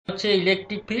হচ্ছে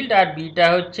electric field আর beta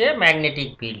হচ্ছে magnetic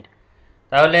field.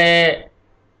 তাহলে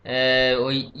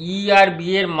ওই ই আর বি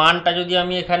এর মানটা যদি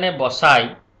আমি এখানে বসাই,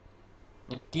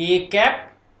 কে ক্যাপ,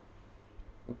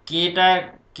 কেটা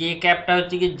কে ক্যাপটা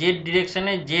হচ্ছে কি জেড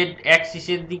ডিরেকশনে, জেড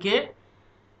অ্যাক্সিসের দিকে,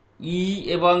 ই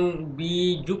এবং বি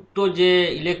যুক্ত যে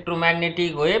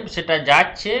ইলেকট্রোম্যাগনেটিক ওয়েভ সেটা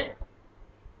যাচ্ছে,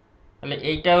 তাহলে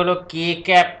এইটা হলো কে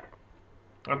ক্যাপ।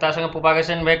 তার সঙ্গে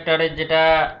প্রোপাগেশন ভেক্টরের যেটা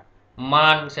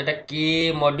মান সেটা কে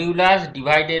modulus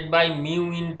divided by mu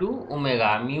into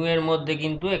omega. Mu এর মধ্যে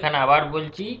কিন্তু এখানে আবার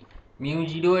বলছি মিউ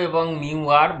জিরো এবং মিউ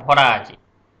আর ভরা আছে,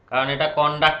 কারণ এটা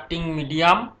কন্ডাক্টিং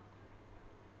মিডিয়াম।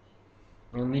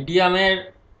 মিডিয়ামের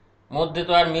মধ্যে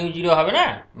তো আর মিউ জিরো হবে না,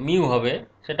 মিউ হবে,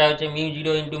 সেটা হচ্ছে মিউ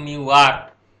জিরো ইন্টু মিউ আর।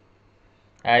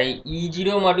 আর এই ই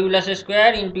zero modulus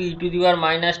square into E to the power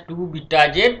minus two beta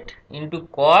Z into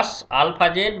cos alpha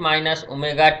Z minus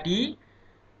omega t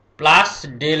plus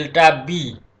delta B.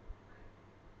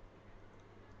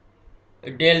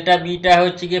 Delta beta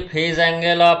হচ্ছে গিয়ে phase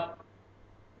angle of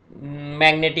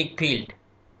magnetic field.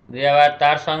 আবার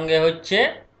তার সঙ্গে হচ্ছে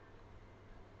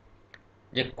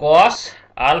যে cos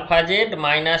alpha Z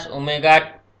minus omega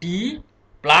t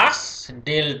plus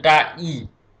delta ই,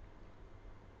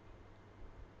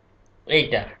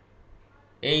 এইটা,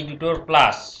 এই দুটোর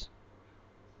প্লাস।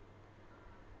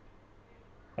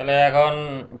 তাহলে এখন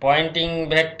পয়েন্টিং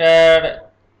ভেক্টর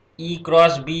ই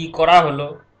ক্রস বি করা হলো।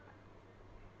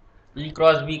 ই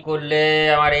ক্রস বি করলে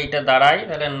আমার এইটা দাঁড়ায়,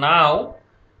 তাহলে নাও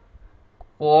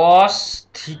cos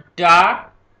theta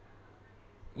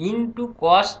into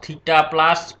cos theta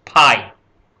plus phi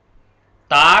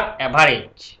তার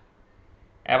অ্যাভারেজ।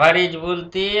 অ্যাভারেজ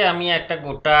বলতে আমি একটা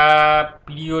গোটা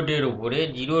পিরিয়ডের উপরে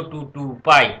 0 to 2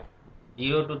 পাই,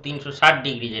 0 to 360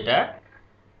 ডিগ্রি যেটা,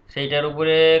 সেইটার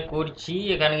উপরে করছি।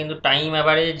 এখানে কিন্তু টাইম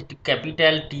অ্যাভারেজ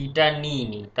ক্যাপিটাল টিটা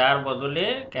নিইনি, তার বদলে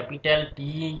ক্যাপিটাল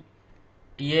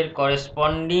টি এর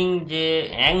করেসপন্ডিং যে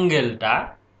অ্যাঙ্গেলটা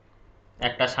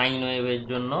একটা সাইন ওয়েভের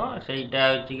জন্য, সেইটা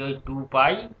হচ্ছে কি ওই 2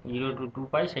 পাই, 0 to 2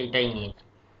 পাই সেইটাই নিয়েছি।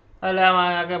 তাহলে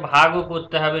আমাকে ভাগও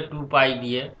করতে হবে 2 পাই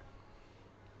দিয়ে।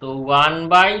 তো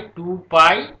 1/2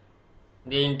 পাই,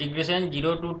 যে integration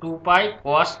 0 to 2 pi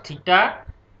cos theta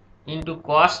into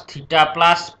cos theta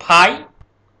plus phi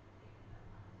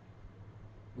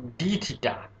D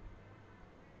theta.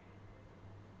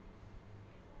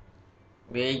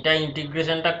 এইটা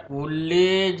ইন্টিগ্রেশনটা করলে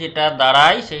যেটা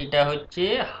দাঁড়ায় সেইটা হচ্ছে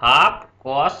হাফ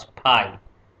কস ফাই।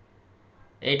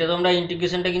 এইটা তোমরা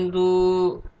ইন্টিগ্রেশনটা কিন্তু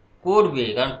করবে,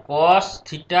 কারণ কস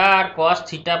থিটা আর কস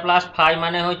থিটা প্লাস ফাই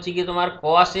মানে হচ্ছে কি তোমার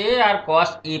কস এ আর কস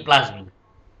এ প্লাস বি।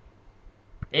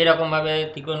 এইরকম ভাবে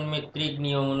ত্রিকোণমিতিক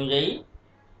নিয়ম অনুযায়ী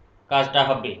কাজটা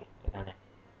হবে এখানে।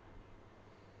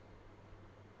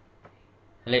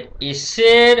 তাহলে এস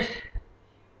এর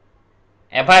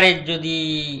অ্যাভারেজ যদি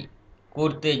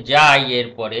করতে যাই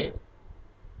এরপরে,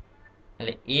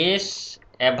 তাহলে এস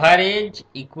অ্যাভারেজ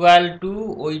ইকুয়াল টু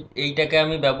ওই এইটাকে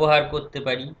আমি ব্যবহার করতে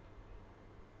পারি,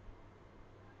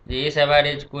 যে এস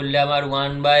অ্যাভারেজ করলে আমার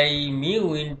 1/মিউ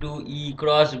ইন্টু ই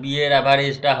ক্রস বি এর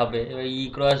অ্যাভারেজটা হবে। এবার ই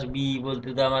ক্রস বি বলতে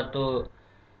তো আমার তো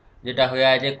যেটা হয়ে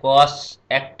আছে কস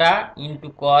একটা ইন্টু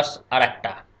কস আর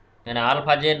একটা, মানে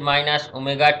আলফা জেড মাইনাস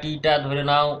ওমেগা টিটা ধরে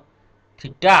নাও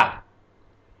থিটা,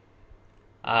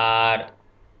 আর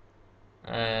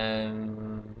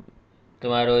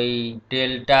তোমার ওই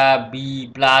delta B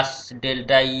plus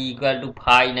delta E equal to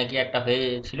phi নাকি একটা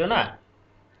হয়েছিল না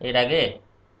এর আগে,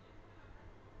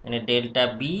 মানে ডেল্টা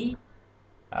বি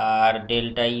আর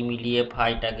ডেল্টা ই মিলিয়ে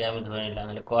ফাইটাকে আমি ধরে নিলাম,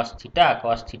 তাহলে cos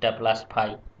theta plus phi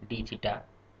D theta.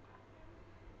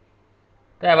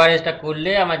 তো অ্যাভারেজটা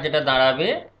করলে আমার যেটা দাঁড়াবে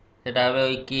সেটা হবে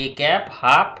ওই কে cap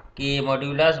half K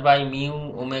modulus by mu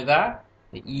omega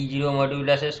E zero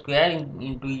modulus square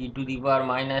into E to the power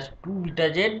minus two beta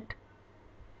Z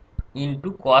into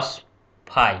cos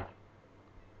phi.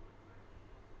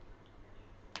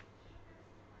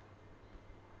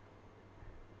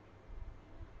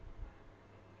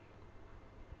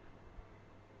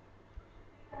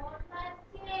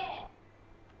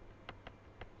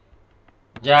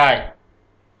 যায়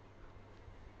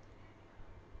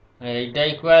এইটা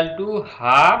equal to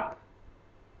half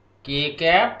K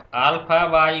cap alpha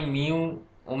by mu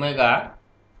omega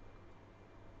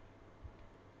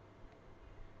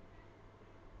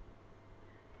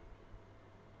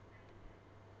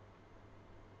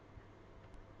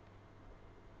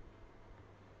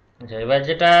এবার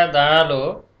যেটা দাঁড়ালো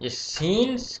যে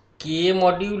since কে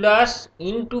modulus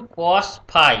into cos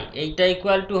phi, এইটা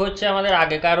equal to হচ্ছে আমাদের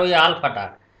আগেকার ওই আলফাটা,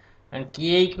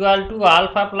 K equal to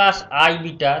alpha plus I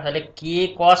beta, তাহলে কে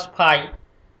কস ফাই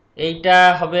এইটা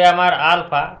হবে আমার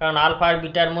আলফা, কারণ আলফা আর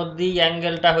বিটার মধ্যেই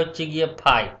অ্যাঙ্গেলটা হচ্ছে গিয়ে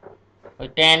ফাই, ওই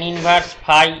ট্যান ইনভার্স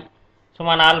ফাই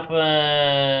সমান আলফা,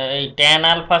 এই ট্যান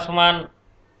আলফা সমান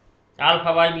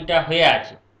আলফা বাই বিটা হয়ে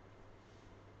আছে।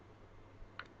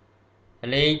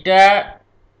 তাহলে এইটা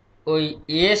ওই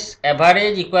এস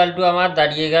অ্যাভারেজ ইকুয়াল টু আমার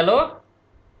দাঁড়িয়ে গেল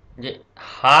যে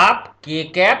half K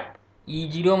cap E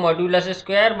zero modulus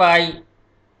square by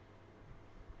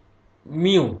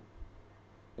mu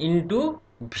into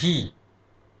V,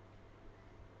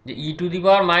 যে ই to the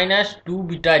power minus 2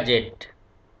 beta Z.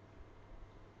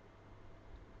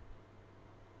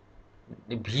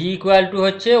 V equal to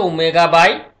হচ্ছে ওমেগা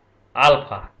বাই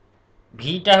আলফা।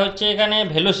 ভিটা হচ্ছে এখানে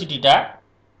ভেলোসিটিটা,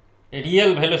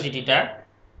 real ভেলোসিটিটা।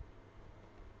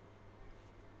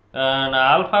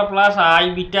 Alpha plus I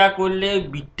beta করলে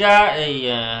beta এই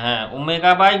হ্যাঁ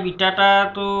ওমেগা বাই বিটাটা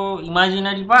তো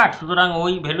imaginary part, সুতরাং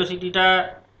ওই ভেলোসিটিটা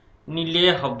নিলে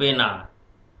হবে না,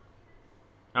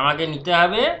 আমাকে নিতে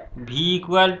হবে V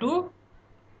equal to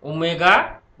omega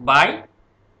by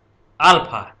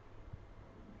alpha.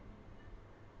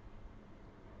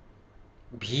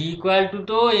 V equal to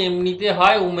তো এমনিতে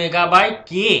হয় ওমেগা বাই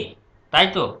কে, তাই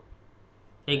তো?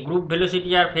 এই group velocity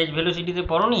R phase ভেলোসিটিতে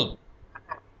পড়োনি?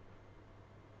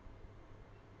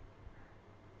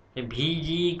 V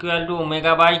G equal to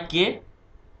omega by কে,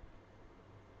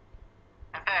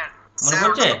 মনে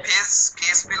পড়ছে?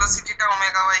 ফেজ ভেলোসিটিটা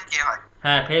ওমেগা বাই কে হয়।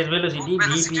 হ্যাঁ, ফেজ ভেলোসিটি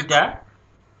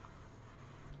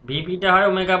ভিপিটা হয়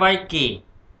ওমেগা বাই কে।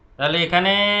 তাহলে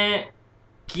এখানে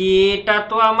কেটা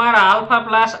তো আমার আলফা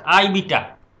প্লাস আই বিটা,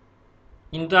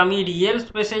 কিন্তু আমি রিয়েল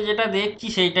স্পেসে যেটা দেখছি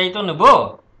সেইটাই তো নেব।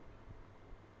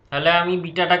 তাহলে আমি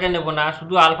বিটাটাকে নেব না,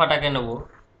 শুধু আলফাটাকে নেব।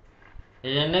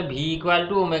 এই জন্য V equal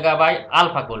to omega by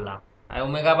alpha করলাম। আর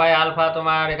ওমেগা বাই আলফা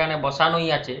তোমার এখানে বসানোই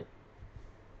আছে,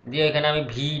 দিয়ে এখানে আমি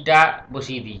ভিটা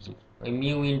বসিয়ে দিয়েছি, ওই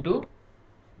মিউ ইন্টু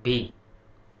ভি।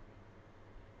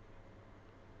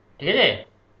 ঠিক আছে?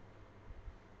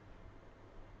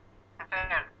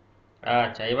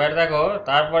 আচ্ছা, এবার দেখো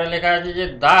তারপরে লেখা আছে যে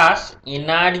Das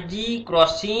energy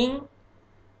crossing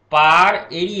per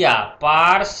area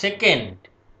per second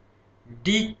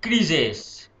decreases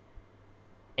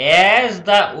as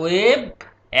the wave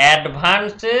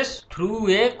advances through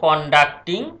a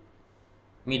conducting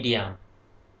medium।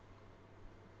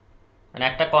 মানে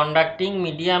একটা কন্ডাক্টিং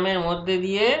মিডিয়ামের মধ্যে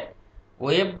দিয়ে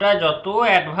ওয়েভটা যত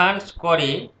অ্যাডভান্স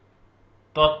করে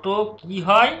তত কি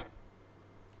হয়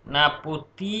না,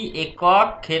 প্রতি একক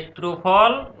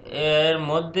ক্ষেত্রফল এর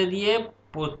মধ্যে দিয়ে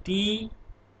প্রতি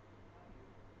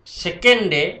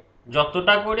সেকেন্ডে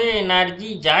যতটা করে এনার্জি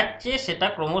যাচ্ছে সেটা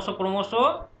ক্রমশ ক্রমশ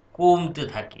কমতে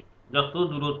থাকে যত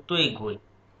দূরত্ব এগোয়।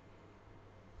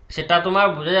 সেটা তোমার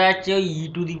বোঝা যাচ্ছে ওই ই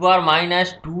to the power minus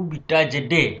 2 beta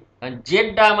জেডে।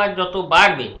 জেডটা আমার যত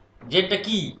বাড়বে, জেডটা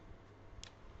কি?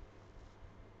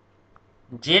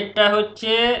 জেডটা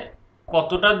হচ্ছে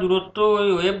কতটা দূরত্ব ওই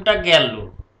ওয়েভটা গেল।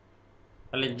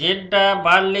 তাহলে জেডটা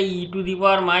বাড়লে ই to the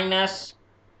power minus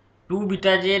 2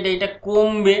 beta Z এইটা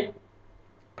কমবে,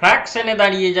 ফ্র্যাকশনে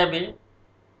দাঁড়িয়ে যাবে।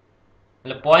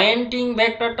 তাহলে পয়েন্টিং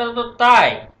ভেক্টরটা তো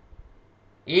তাই,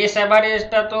 এস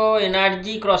অ্যাভারেজটা তো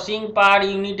energy crossing per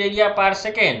unit area per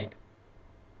second,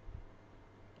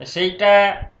 সেইটা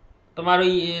তোমার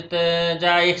ওই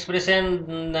যা এক্সপ্রেশন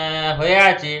হয়ে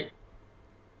আছে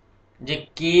যে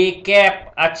কে ক্যাপ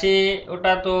আছে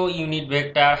ওটা তো ইউনিট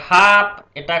ভেক্টর, হাফ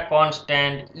এটা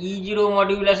কনস্ট্যান্ট, ই জিরো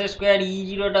মডিউলাস স্কোয়ার ই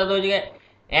জিরোটা তো হচ্ছে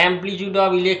amplitude of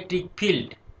electric field,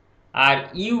 R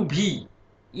UV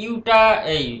Yuta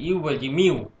এই ইউ বলছি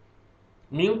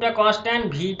মিউটা কনস্ট্যান্ট,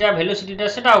 ভিটা ভেলোসিটিটা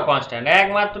সেটাও কনস্ট্যান্ট,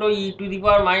 একমাত্র ই to the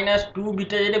power minus 2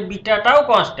 beta যেটা বিটাটাও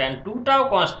কনস্ট্যান্ট, 2টাও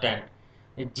কনস্ট্যান্ট,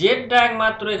 জেডটা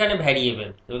একমাত্র এখানে ভ্যারিয়েবল,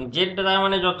 এবং জেডটা তার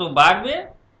মানে যত বাড়বে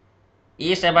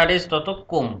এস অ্যাভারেজ তত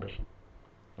কমবে,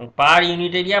 per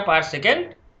unit area per second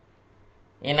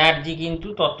energy কিন্তু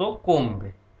তত কমবে।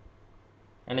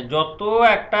 মানে যত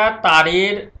একটা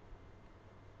তারের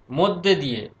মধ্যে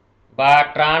দিয়ে বা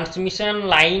ট্রান্সমিশন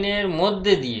লাইনের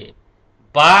মধ্যে দিয়ে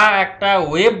বা একটা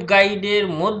ওয়েভ গাইডের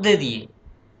মধ্যে দিয়ে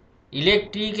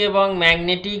ইলেকট্রিক এবং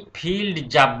ম্যাগনেটিক ফিল্ড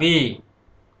যাবে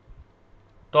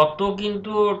তত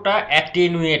কিন্তু ওটা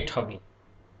অ্যাটেনুয়েট হবে,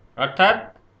 অর্থাৎ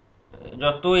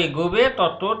যত এগোবে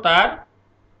তত তার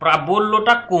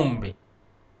প্রাবল্যটা কমবে।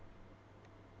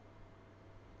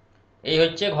 এই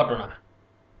হচ্ছে ঘটনা।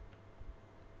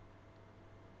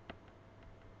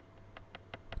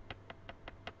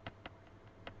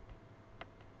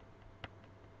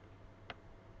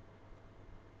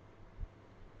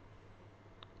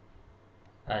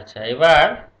 আচ্ছা, এবার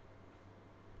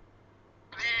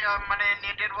মানে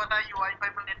নেটের বোধহয় ওয়াইফাই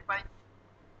বা নেট পাই,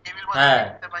 হ্যাঁ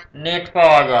নেট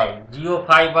পাওয়া যায়, জিও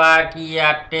ফাইবার কি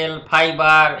এয়ারটেল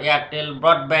ফাইবার, এয়ারটেল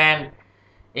ব্রডব্যান্ড,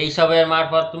 এইসবের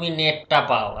মারফত তুমি নেটটা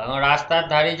পাও। এখন রাস্তার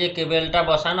ধারে যে কেবেলটা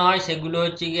বসানো হয় সেগুলো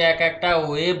হচ্ছে গিয়ে এক একটা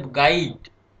ওয়েব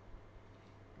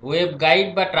গাইড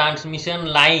বা ট্রান্সমিশন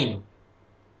লাইন।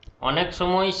 অনেক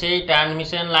সময় সেই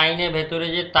ট্রান্সমিশন লাইনের ভেতরে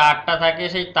যে তারটা থাকে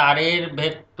সেই তারের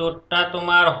ভেতরটা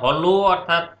তোমার হলো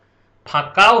অর্থাৎ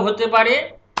ফাঁকাও হতে পারে,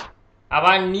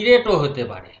 আবার নিরেটও হতে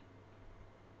পারে।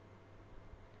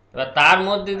 এবার তার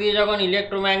মধ্যে দিয়ে যখন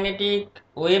ইলেকট্রোম্যাগনেটিক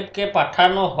ওয়েভকে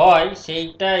পাঠানো হয়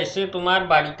সেইটা এসে তোমার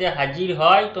বাড়িতে হাজির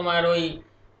হয় তোমার ওই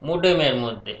মোডেমের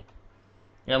মধ্যে।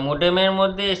 মোডেমের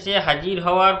মধ্যে এসে হাজির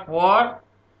হওয়ার পর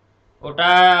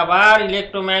ওটা আবার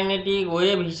ইলেকট্রোম্যাগনেটিক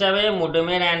ওয়েভ হিসাবে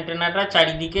মোডেমের অ্যান্টেনাটা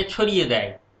চারিদিকে ছড়িয়ে দেয়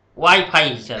ওয়াইফাই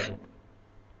হিসাবে।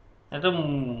 তো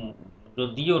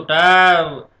যদি ওটা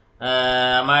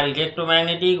আমার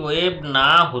ইলেকট্রোম্যাগনেটিক ওয়েভ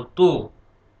না হতো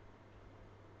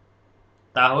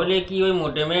তাহলে কি ওই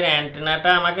মোডেমের অ্যান্টেনাটা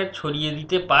আমাকে ছড়িয়ে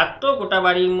দিতে পারতো গোটা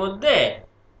বাড়ির মধ্যে,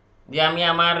 যে আমি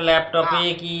আমার ল্যাপটপে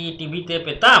কি টিভিতে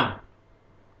পেতাম?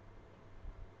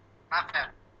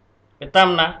 পেতাম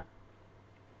না।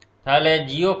 তাহলে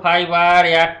জিও ফাইবার,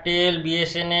 এয়ারটেল,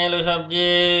 বিএসএনএল ওইসব যে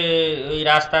ওই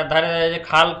রাস্তার ধারে যে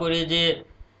খাল করে যে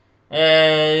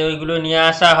ওইগুলো নিয়ে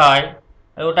আসা হয়,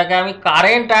 ওটাকে আমি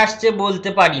কারেন্ট আসছে বলতে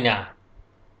পারি না।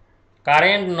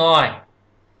 কারেন্ট নয়,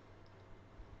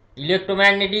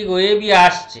 ইলেকট্রোম্যাগনেটিক ওয়েভই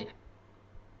আসছে।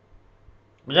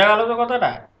 বোঝা গেল তো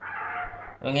কথাটা?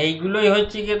 এবং এইগুলোই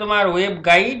হচ্ছে কি তোমার ওয়েব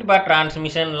গাইড বা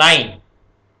ট্রান্সমিশন লাইন।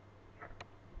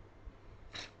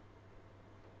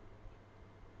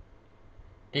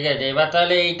 ঠিক আছে, এবার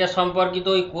তাহলে এইটা সম্পর্কিত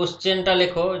ওই কোশ্চেনটা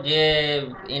লেখো যে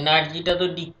এনার্জিটা তো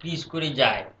ডিক্রিজ করে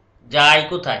যায়, যায়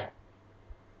কোথায়?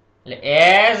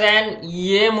 As an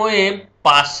EM wave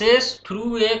passes through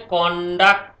a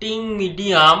conducting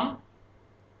medium.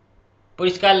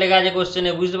 পরিষ্কার লেখা আছে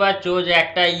কোশ্চেনে, বুঝতে পারছো যে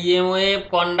একটা ইএম ওয়েভ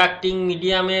কন্ডাক্টিং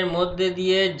মিডিয়ামের মধ্যে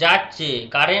দিয়ে যাচ্ছে,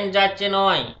 কারেন্ট যাচ্ছে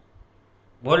নয়,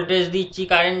 ভোল্টেজ দিচ্ছি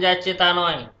কারেন্ট যাচ্ছে তা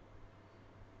নয়।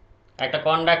 একটা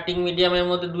কন্ডাক্টিং মিডিয়ামের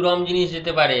মধ্যে দুরকম জিনিস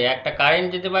যেতে পারে, একটা কারেন্ট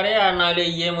যেতে পারে আর না হলে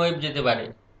ইএম ওয়েভ যেতে পারে।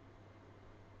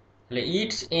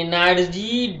 It's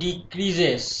energy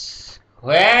decreases,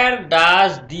 where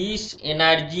does this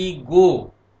energy গো?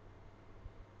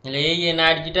 এই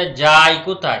এনার্জিটা যায়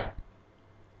কোথায়?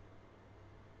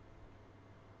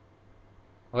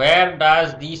 Where does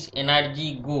this energy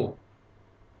go?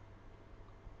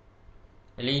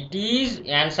 It is,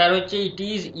 answer হচ্ছে it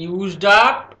is used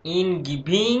up in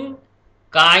giving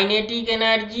kinetic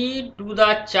energy to the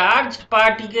charged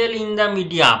particle in the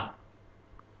medium.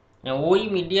 ওই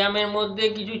মিডিয়ামের মধ্যে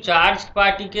কিছু চার্জড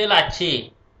পার্টিকেল আছে,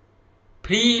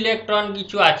 ফ্রি ইলেকট্রন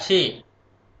কিছু আছে,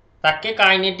 তাকে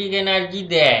কাইনেটিক এনার্জি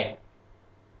দেয়।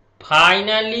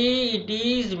 Finally it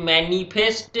is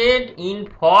manifested in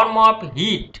form of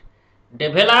heat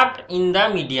developed in the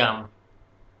medium.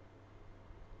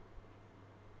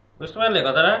 বুঝতে পারলে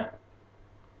কথাটা?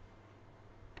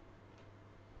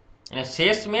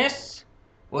 শেষমেশ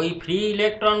ওই ফ্রি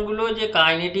ইলেকট্রনগুলো যে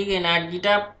কাইনেটিক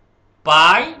এনার্জিটা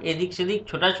পায়, এদিক সেদিক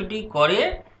ছোটাছুটি করে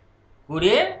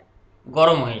করে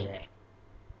গরম হয়ে যায়।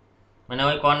 মানে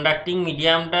ওই কন্ডাক্টিং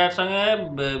মিডিয়ামটার সঙ্গে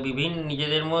বিভিন্ন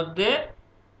নিজেদের মধ্যে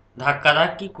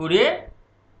ধাক্কাধাক্কি করে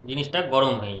জিনিসটা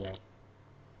গরম হয়ে যায়।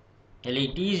 তাহলে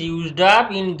it is used up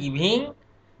in giving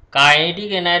kinetic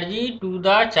energy to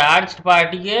the charged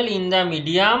particle in the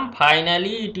medium.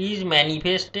 Finally it is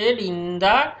manifested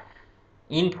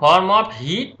in form of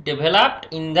heat developed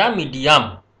in the medium.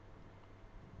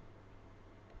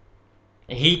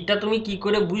 হিটটা তুমি কি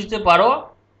করে বুঝতে পারো?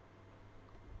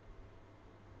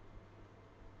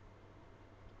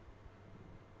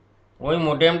 ওই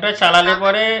মোডেমটা চালালে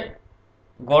পরে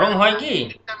গরম হয় কি?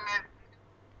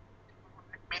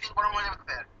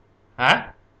 হ্যাঁ,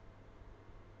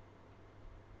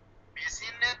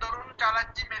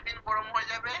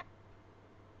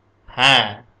 হ্যাঁ,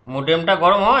 মোডেমটা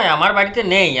গরম হয়। আমার বাড়িতে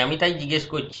নেই, আমি তাই জিজ্ঞেস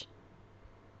করছি।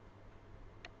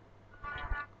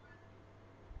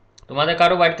 তোমাদের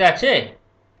কারো বাড়িতে আছে?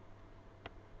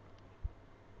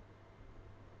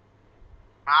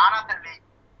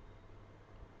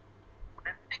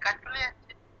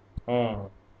 হুম,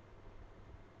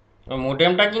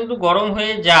 মোডেমটা কিন্তু গরম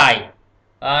হয়ে যায়।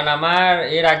 কারণ আমার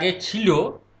এর আগে ছিল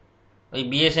ওই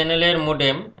বিএসএনএল এর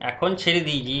মোডেম, এখন ছেড়ে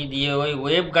দিয়েছি। দিয়ে ওই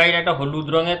ওয়েব গাইড একটা হলুদ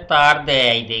রঙের তার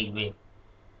দেয় দেখবে,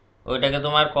 ওইটাকে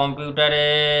তোমার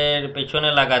কম্পিউটারের পেছনে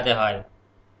লাগাতে হয়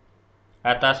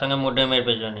আর তার সঙ্গে মোডেমের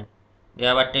পেছনে।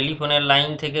 দিয়ে আবার টেলিফোনের লাইন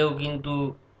থেকেও কিন্তু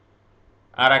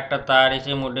আর একটা তার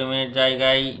এসে মোডেমের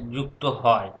জায়গায় যুক্ত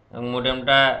হয় এবং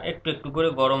মোডেমটা একটু একটু করে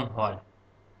গরম হয়।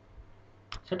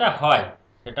 সেটা হয়,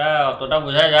 সেটা অতটা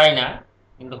বোঝা যায় না,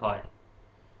 কিন্তু হয়।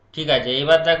 ঠিক আছে,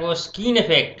 এবার দেখো স্কিন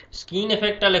এফেক্ট। স্কিন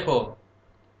এফেক্টটা লেখো।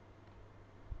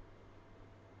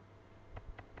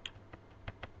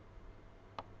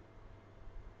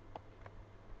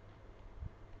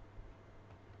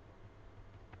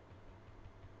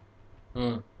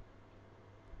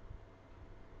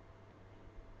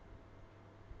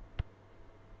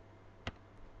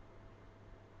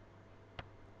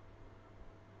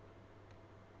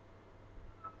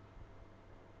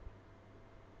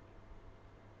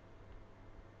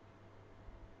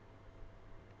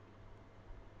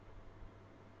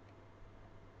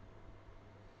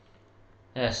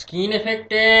 স্কিন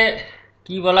এফেক্টে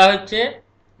কি বলা হচ্ছে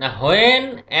না, when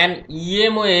an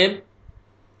EM wave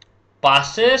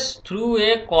passes through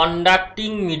a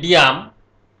conducting medium,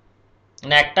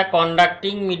 মানে একটা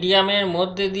কন্ডাক্টিং মিডিয়ামের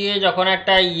মধ্যে দিয়ে যখন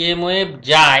একটা ইএম ওয়েভ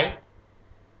যায়,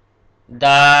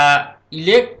 the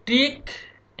electric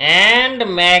and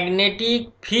magnetic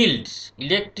fields,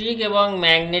 electric এবং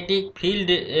ম্যাগনেটিক ফিল্ড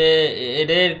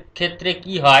এর ক্ষেত্রে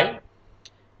কি হয়,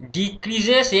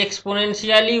 ডিক্রিজেস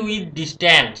এক্সপোনেনশিয়ালি উইথ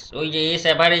ডিস্ট্যান্স। ওই যে এস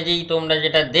অ্যাভারেজেই তোমরা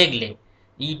যেটা দেখলে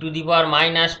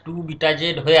e⁻² বিটা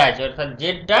জেড হয়ে আছে, অর্থাৎ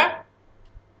জেডটা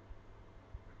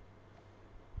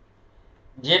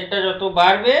যত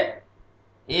বাড়বে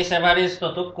এস অ্যাভারেজ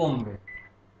তত কমবে।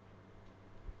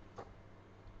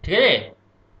 ঠিক আছে,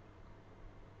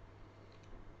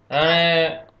 তাহলে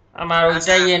আমার হ্যাঁ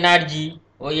ওইটাই স্যার। এনার্জি,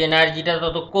 ওই এনার্জিটা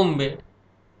তত কমবে।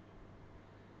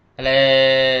 তাহলে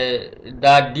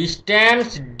the distance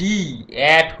D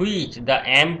at which the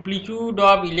amplitude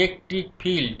of electric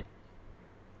field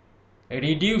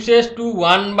reduces to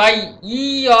 1 by E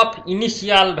of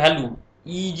initial value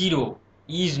E0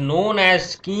 is known as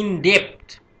skin depth।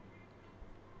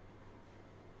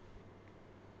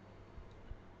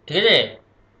 ঠিক আছে,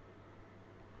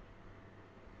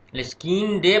 স্কিন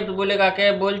ডেপথ বলে কাকে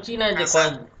বলছি না, যে হ্যাঁ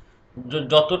স্যার।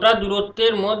 যতটা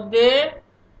দূরত্বের মধ্যে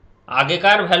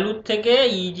আগেকার ভ্যালুর থেকে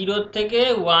E0 থেকে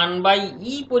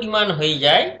 1/E পরিমাণ হয়ে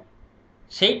যায়,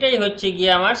 সেইটাই হচ্ছে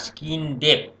গিয়ে আমার স্কিন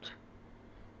ডেপথ।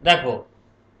 দেখো,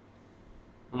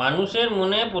 মানুষের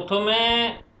মনে প্রথমে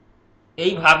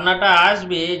এই ভাবনাটা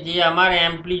আসবে যে আমার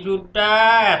অ্যাম্পলিটিউডটা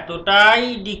এতটাই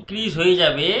ডিক্রিজ হয়ে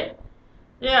যাবে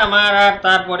যে আমার আর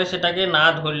তারপরে সেটাকে না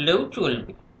ধরলেও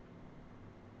চলবে।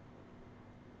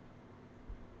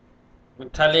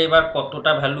 তাহলে এবার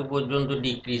কতটা ভ্যালু পর্যন্ত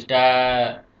ডিক্রিজটা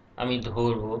আমি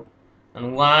ধরবো?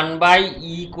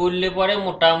 1/E করলে পরে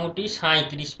মোটামুটি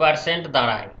 37%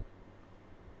 দাঁড়ায়।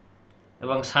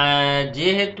 এবং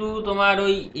যেহেতু তোমার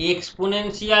ওই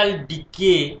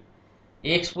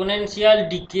এক্সপোনেনশিয়াল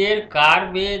ডিকের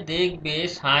কার্ভে দেখবে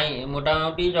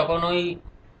মোটামুটি যখন ওই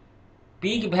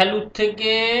পিক ভ্যালুর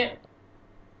থেকে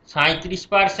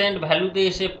 37% ভ্যালুতে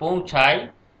এসে পৌঁছায়,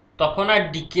 তখন আর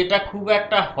ডিকেটা খুব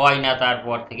একটা হয় না,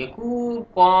 তারপর থেকে খুব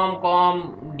কম কম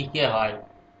ডিকে হয়।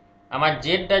 আমার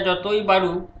জেডটা যতই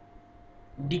বাড়ুক,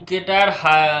 ডিকেটার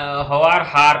হওয়ার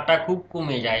হারটা খুব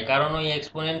কমে যায়, কারণ ওই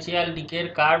এক্সপোনেনশিয়াল ডিকের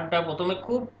কার্ভটা প্রথমে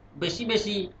খুব বেশি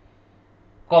বেশি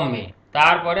কমে,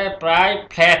 তারপরে প্রায়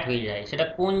ফ্ল্যাট হয়ে যায়। সেটা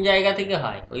কোন জায়গা থেকে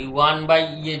হয়? ওই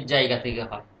 1/E এর জায়গা থেকে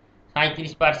হয়,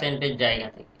 37%-এর জায়গা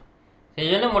থেকে। সেই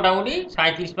জন্য মোটামুটি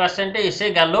 37%-এ এসে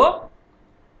গেল,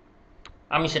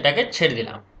 আমি সেটাকে ছেড়ে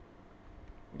দিলাম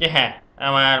যে হ্যাঁ,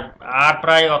 আমার আর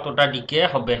প্রায় অতটা ডিকে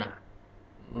হবে না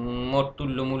মোট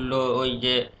তুল্য মূল্য ওই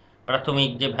যে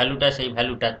প্রাথমিক যে ভ্যালুটা, সেই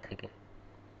ভ্যালুটার থেকে।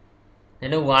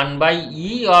 1/E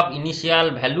of initial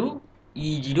value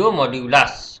E0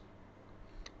 modulus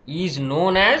is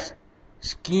known as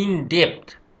skin depth।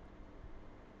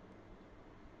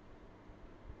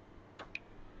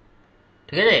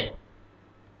 ঠিক আছে।